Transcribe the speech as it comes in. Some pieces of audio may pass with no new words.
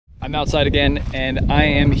I'm outside again and I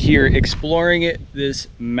am here exploring this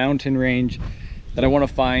mountain range that I want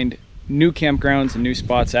to find new campgrounds and new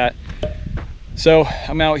spots at. So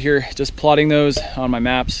I'm out here just plotting those on my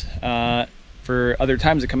maps for other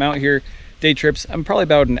times to come out here. Day trips. I'm probably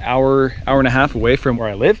about an hour and a half away from where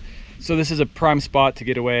I live. So this is a prime spot to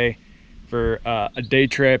get away for a day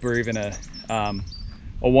trip or even a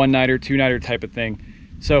one-nighter, two-nighter type of thing.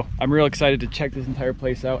 So I'm real excited to check this entire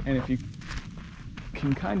place out. And if you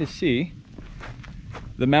can kind of see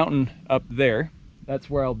the mountain up there, that's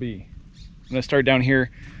where I'll be. I'm gonna start down here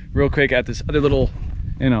real quick at this other little,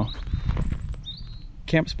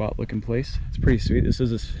 camp spot looking place. It's pretty sweet. This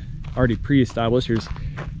is already pre-established. There's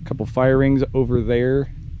a couple fire rings over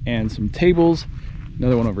there and some tables,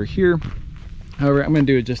 another one over here. However, I'm gonna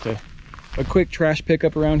do just a quick trash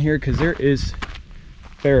pickup around here because there is a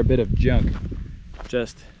fair bit of junk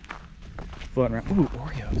just floating around. Ooh,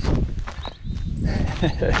 Oreos.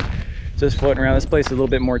 Just floating around. This place is a little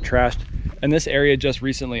bit more trashed, and this area just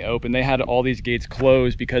recently opened. They had all these gates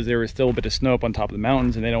closed because there was still a bit of snow up on top of the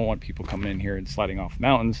mountains, and they don't want people coming in here and sliding off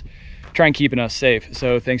mountains, trying keeping us safe.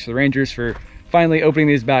 So thanks to the Rangers for finally opening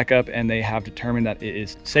these back up, and they have determined that it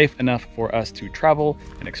is safe enough for us to travel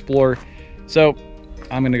and explore. So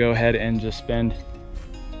I'm gonna go ahead and just spend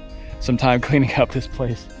some time cleaning up this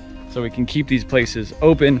place so we can keep these places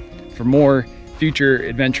open for more future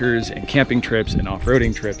adventures and camping trips and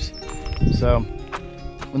off-roading trips. So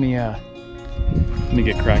let me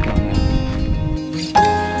get cracking on that.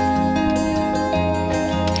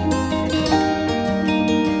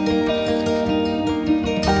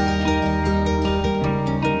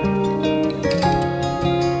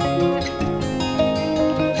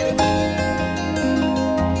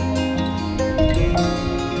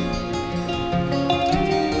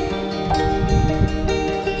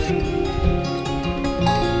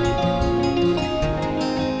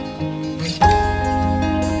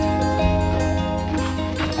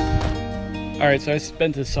 All right, so I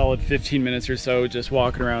spent a solid 15 minutes or so just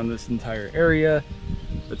walking around this entire area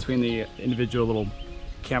between the individual little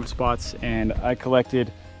camp spots, and I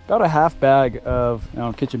collected about a half bag of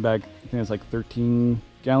kitchen bag. I think it's like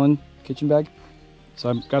 13-gallon kitchen bag. So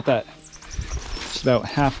I've got that just about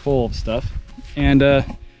half full of stuff. And the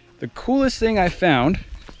coolest thing I found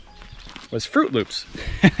was Fruit Loops.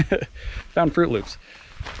 Found Fruit Loops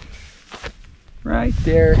right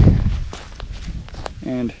there.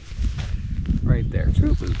 And right there,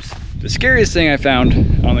 Fruit Loops. The scariest thing I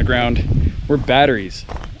found on the ground were batteries.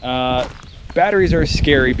 Batteries are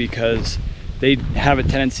scary because they have a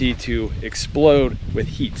tendency to explode with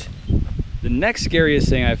heat. The next scariest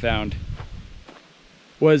thing I found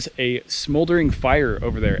was a smoldering fire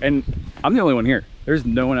over there, and I'm the only one here. There's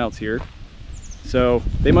no one else here. So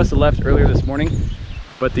they must have left earlier this morning,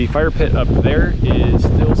 but the fire pit up there is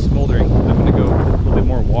still smoldering. I'm gonna go put a little bit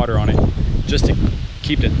more water on it just to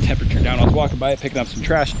keep the temperature down. I was walking by it picking up some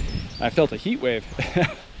trash, and I felt a heat wave.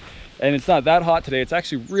 And it's not that hot today. It's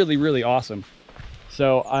actually really, really awesome.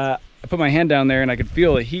 So I put my hand down there and I could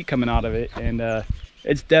feel the heat coming out of it, and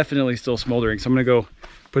it's definitely still smoldering. So I'm gonna go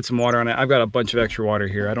put some water on it. I've got a bunch of extra water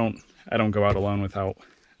here. I don't go out alone without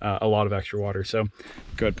a lot of extra water. So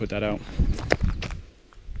go ahead and put that out.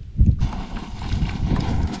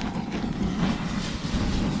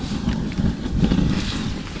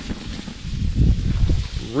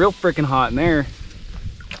 Real freaking hot in there.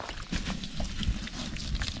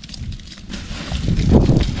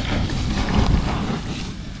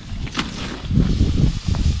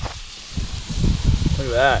 Look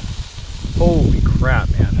at that. Holy crap,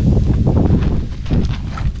 man.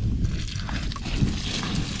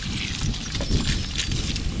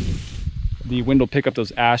 The wind will pick up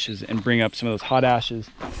those ashes and bring up some of those hot ashes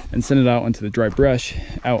and send it out onto the dry brush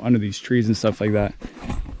out under these trees and stuff like that.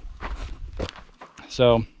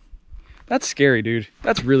 So that's scary, dude.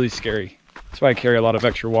 That's really scary. That's why I carry a lot of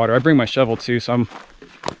extra water. I bring my shovel too, so I'm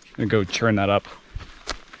gonna go churn that up.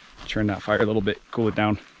 Churn that fire a little bit, cool it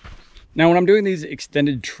down. Now, when I'm doing these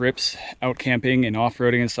extended trips out camping and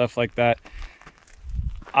off-roading and stuff like that,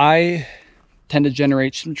 I tend to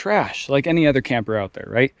generate some trash like any other camper out there,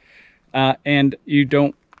 right? And you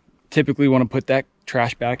don't typically want to put that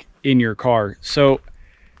trash back in your car. So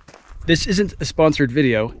this isn't a sponsored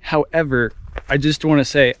video. However, I just want to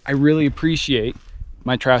say I really appreciate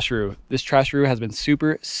my Trasharoo. This Trasharoo has been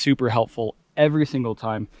super, super helpful every single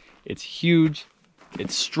time. It's huge,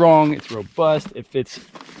 it's strong, it's robust, it fits,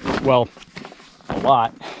 well, a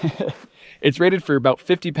lot. It's rated for about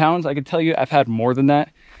 50 pounds. I can tell you I've had more than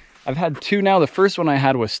that. I've had two now. The first one I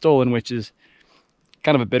had was stolen, which is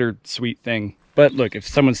kind of a bittersweet thing. But look, if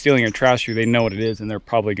someone's stealing your Trasharoo, they know what it is, and they're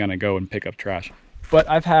probably gonna go and pick up trash. but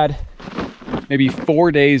I've had maybe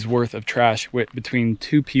 4 days worth of trash between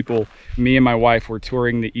two people. Me and my wife were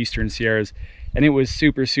touring the Eastern Sierras, and it was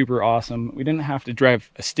super, super awesome. We didn't have to drive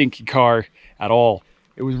a stinky car at all.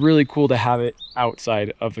 It was really cool to have it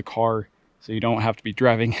outside of the car, so you don't have to be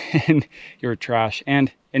driving in your trash,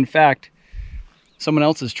 and in fact, someone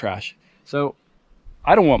else's trash. So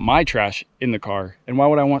I don't want my trash in the car, and why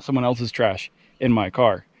would I want someone else's trash in my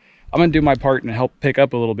car? I'm gonna do my part and help pick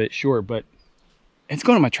up a little bit, sure, but it's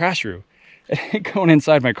going to my trash room. It ain't going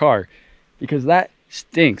inside my car, because that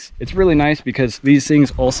stinks. It's really nice because these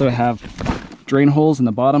things also have drain holes in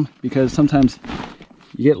the bottom, because sometimes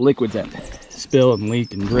you get liquids that spill and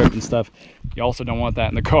leak and drip and stuff. You also don't want that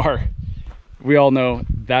in the car. We all know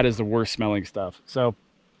that is the worst smelling stuff. So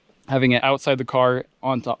having it outside the car,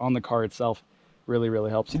 on the car itself, really,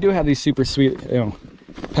 really helps. You do have these super sweet,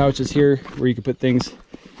 pouches here where you can put things.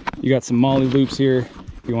 You got some molly loops here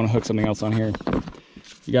if you want to hook something else on here.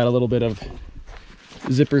 You got a little bit of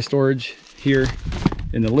zipper storage here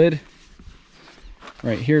in the lid.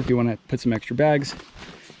 Right here if you want to put some extra bags.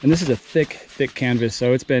 And this is a thick canvas,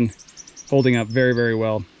 so it's been holding up very, very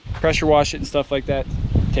well. Pressure wash it and stuff like that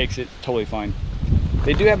takes it totally fine.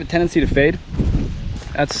 They do have a tendency to fade.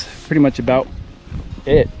 That's pretty much about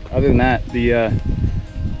it. Other than that, the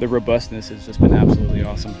robustness has just been absolutely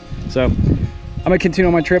awesome. So I'm gonna continue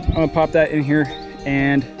on my trip. I'm gonna pop that in here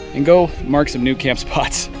and go mark some new camp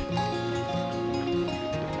spots.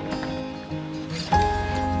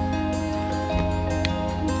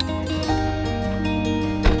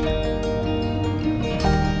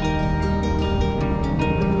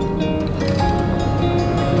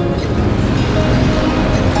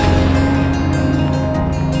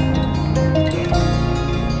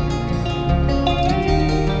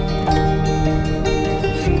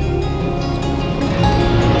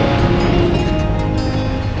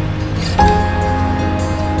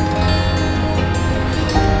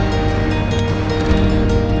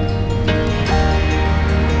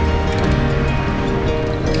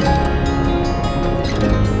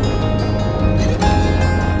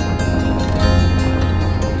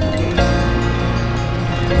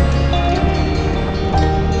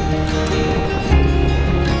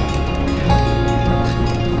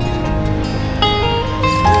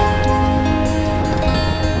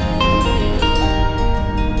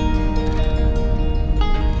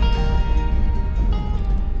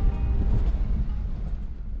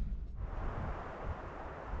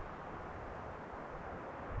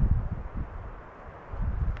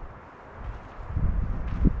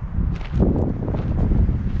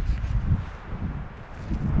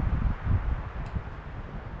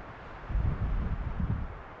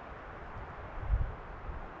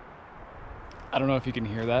 I don't know if you can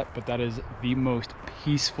hear that, but that is the most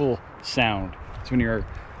peaceful sound. It's when you're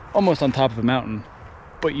almost on top of a mountain,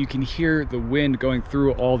 but you can hear the wind going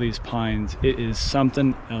through all these pines. It is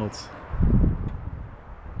something else.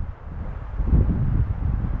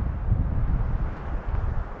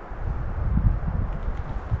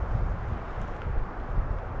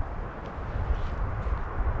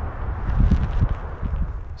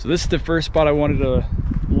 So this is the first spot I wanted to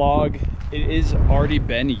log. It is already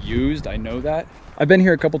been used, I know that. I've been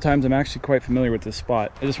here a couple times. I'm actually quite familiar with this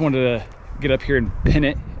spot. I just wanted to get up here and pin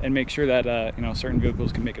it and make sure that certain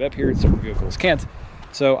vehicles can make it up here and certain vehicles can't.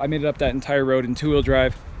 So I made it up that entire road in two-wheel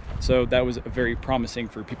drive. So that was very promising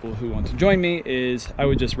for people who want to join me. I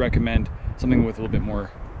would just recommend something with a little bit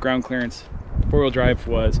more ground clearance. Four-wheel drive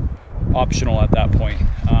was optional at that point,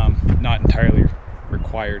 not entirely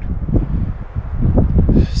required.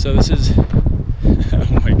 So this is,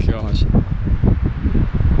 oh my gosh.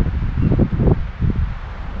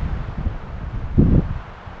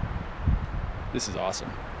 This is awesome.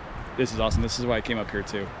 This is awesome. This is why I came up here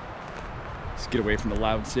too. Just get away from the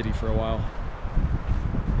loud city for a while.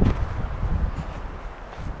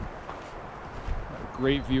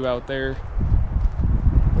 Great view out there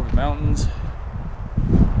over the mountains.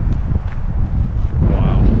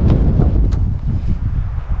 Wow.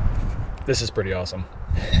 This is pretty awesome.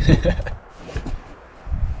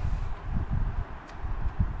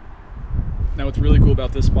 Now what's really cool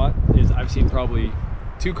about this spot is I've seen probably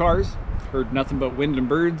 2 cars, heard nothing but wind and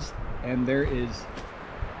birds, and there is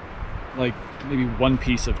like maybe 1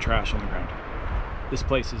 piece of trash on the ground. This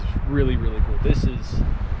place is really, really cool. This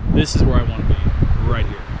is where I want to be, right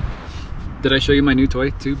here. Did I show you my new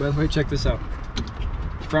toy too, by the way? Check this out.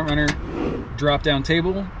 Front runner drop down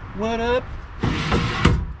table. What up?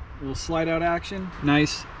 Little slide out action.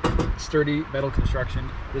 Nice, sturdy metal construction.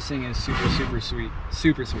 This thing is super, super sweet.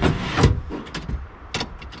 Super sweet.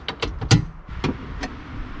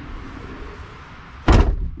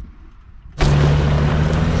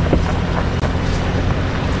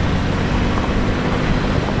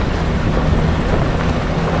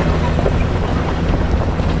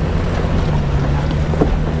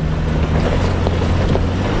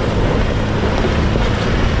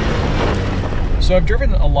 So I've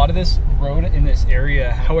driven a lot of this road in this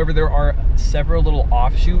area. However, there are several little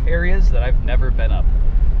offshoot areas that I've never been up.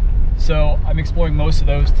 So I'm exploring most of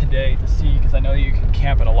those today to see, because I know you can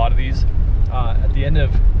camp at a lot of these. At the end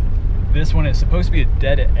of this one is supposed to be a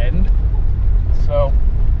dead end. So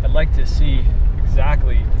I'd like to see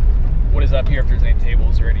exactly what is up here, if there's any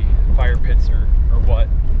tables or any fire pits or what.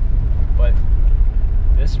 But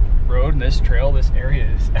this road and this trail, this area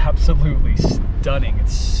is absolutely stunning.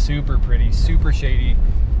 It's super pretty, super shady,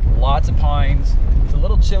 lots of pines. It's a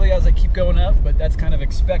little chilly as I keep going up, but that's kind of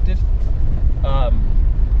expected.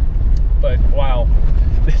 But wow,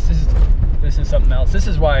 this is something else. This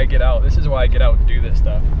is why I get out. This is why I get out and do this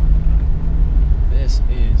stuff. This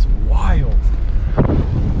is wild.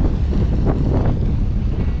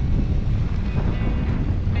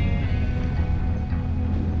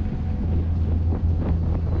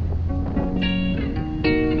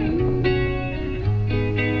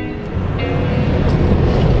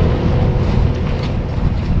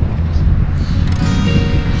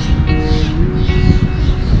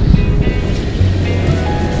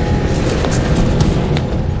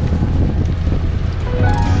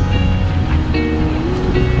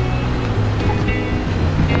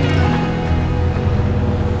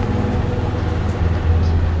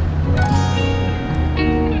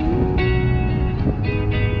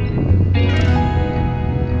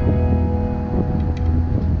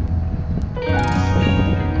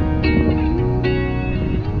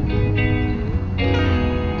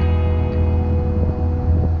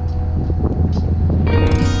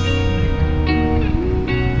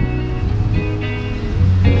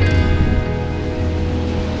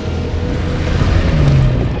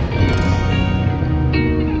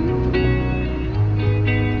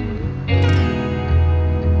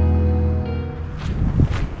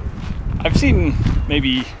 I've seen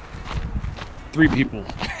maybe 3 people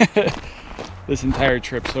this entire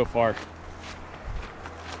trip so far.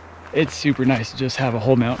 It's super nice to just have a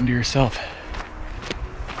whole mountain to yourself.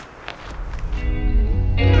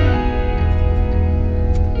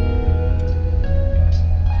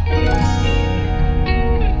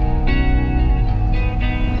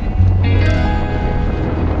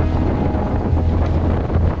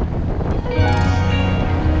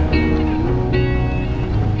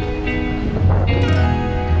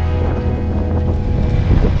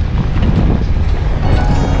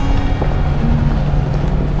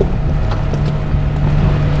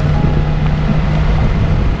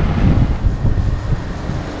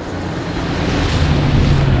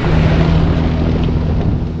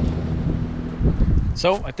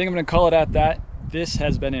 So I think I'm gonna call it at that. This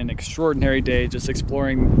has been an extraordinary day, just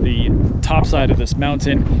exploring the top side of this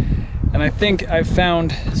mountain. And I think I've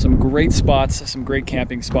found some great spots, some great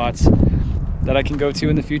camping spots that I can go to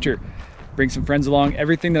in the future. Bring some friends along.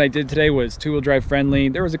 Everything that I did today was 2-wheel drive friendly.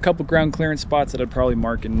 There was a couple ground clearance spots that I'd probably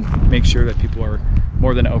mark and make sure that people are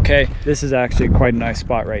more than okay. This is actually quite a nice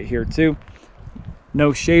spot right here too.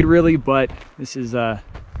 No shade really, but this is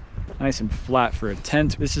nice and flat for a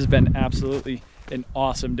tent. This has been absolutely an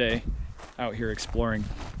awesome day out here exploring.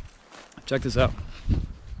 Check this out.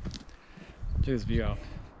 Check this view out.